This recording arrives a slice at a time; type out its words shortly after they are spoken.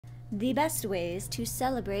The best ways to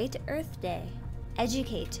celebrate Earth Day.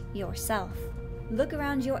 Educate yourself. Look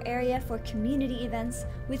around your area for community events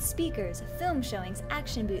with speakers, film showings,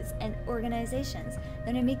 action booths, and organizations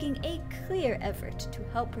that are making a clear effort to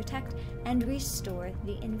help protect and restore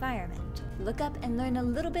the environment. Look up and learn a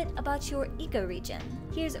little bit about your ecoregion.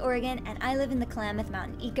 Here's Oregon, and I live in the Klamath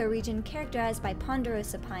Mountain ecoregion characterized by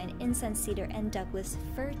ponderosa pine, incense cedar, and Douglas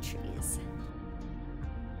fir trees.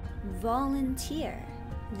 Volunteer.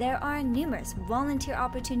 There are numerous volunteer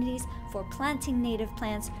opportunities for planting native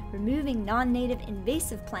plants, removing non-native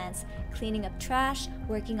invasive plants, cleaning up trash,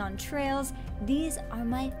 working on trails. These are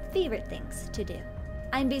my favorite things to do.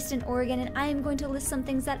 I'm based in Oregon, and I am going to list some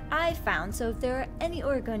things that I found, so if there are any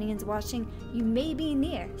Oregonians watching, you may be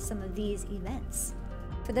near some of these events.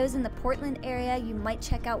 For those in the Portland area, you might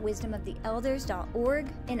check out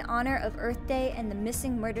wisdomoftheelders.org. In honor of Earth Day and the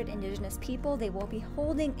missing murdered Indigenous people, they will be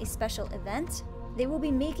holding a special event. They will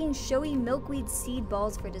be making showy milkweed seed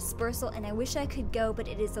balls for dispersal, and I wish I could go, but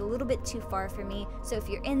it is a little bit too far for me, so if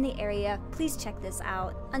you're in the area, please check this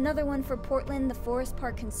out. Another one for Portland, the Forest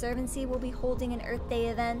Park Conservancy will be holding an Earth Day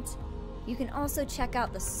event. You can also check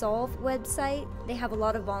out the Solve website. They have a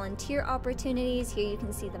lot of volunteer opportunities. Here you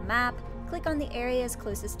can see the map. Click on the areas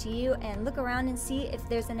closest to you and look around and see if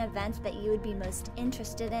there's an event that you would be most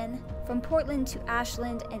interested in. From Portland to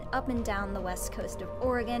Ashland and up and down the west coast of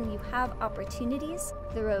Oregon, you have opportunities.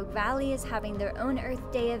 The Rogue Valley is having their own Earth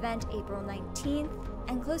Day event April 19th.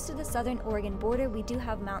 And close to the southern Oregon border, we do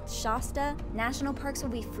have Mount Shasta. National parks will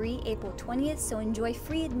be free April 20th, so enjoy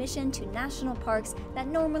free admission to national parks that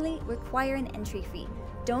normally require an entry fee.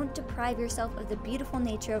 Don't deprive yourself of the beautiful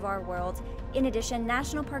nature of our world. In addition,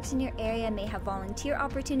 national parks in your area may have volunteer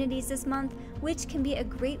opportunities this month, which can be a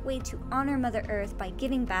great way to honor Mother Earth by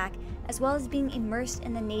giving back, as well as being immersed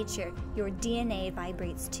in the nature your DNA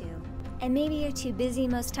vibrates to. And maybe you're too busy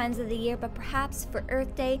most times of the year, but perhaps for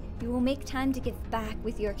Earth Day, you will make time to give back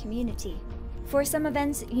with your community. For some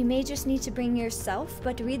events, you may just need to bring yourself,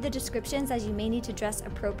 but read the descriptions as you may need to dress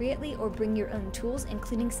appropriately or bring your own tools,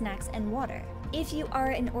 including snacks and water. If you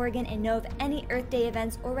are in Oregon and know of any Earth Day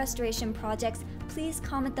events or restoration projects, please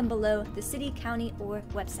comment them below the city, county, or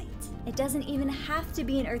website. It doesn't even have to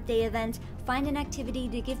be an Earth Day event. Find an activity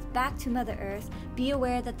to give back to Mother Earth. Be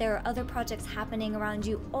aware that there are other projects happening around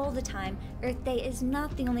you all the time. Earth Day is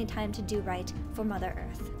not the only time to do right for Mother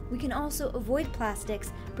Earth. We can also avoid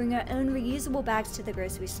plastics, bring our own reusable bags to the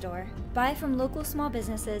grocery store, buy from local small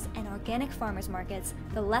businesses and organic farmers markets.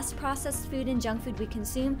 The less processed food and junk food we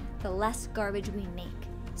consume, the less garbage we make.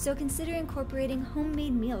 So consider incorporating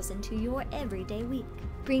homemade meals into your everyday week.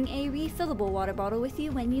 Bring a refillable water bottle with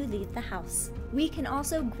you when you leave the house. We can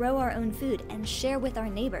also grow our own food and share with our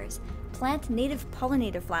neighbors, plant native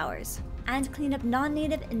pollinator flowers, and clean up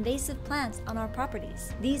non-native invasive plants on our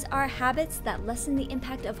properties. These are habits that lessen the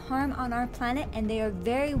impact of harm on our planet, and they are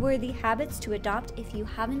very worthy habits to adopt if you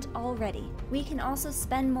haven't already. We can also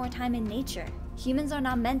spend more time in nature. Humans are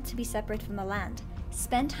not meant to be separate from the land.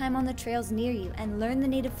 Spend time on the trails near you and learn the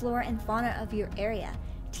native flora and fauna of your area.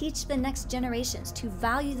 Teach the next generations to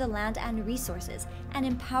value the land and resources, and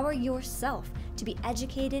empower yourself to be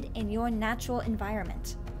educated in your natural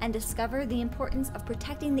environment. And discover the importance of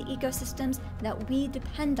protecting the ecosystems that we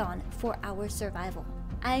depend on for our survival.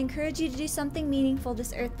 I encourage you to do something meaningful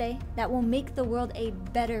this Earth Day that will make the world a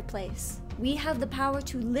better place. We have the power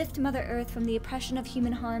to lift Mother Earth from the oppression of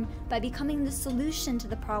human harm by becoming the solution to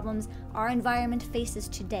the problems our environment faces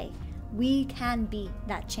today. We can be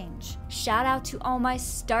that change. Shout out to all my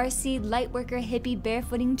starseed, lightworker, hippie,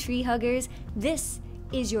 barefooting tree huggers. This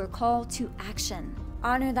is your call to action.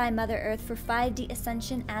 Honor thy Mother Earth for 5D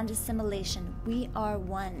ascension and assimilation. We are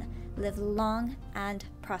one. Live long and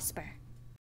prosper.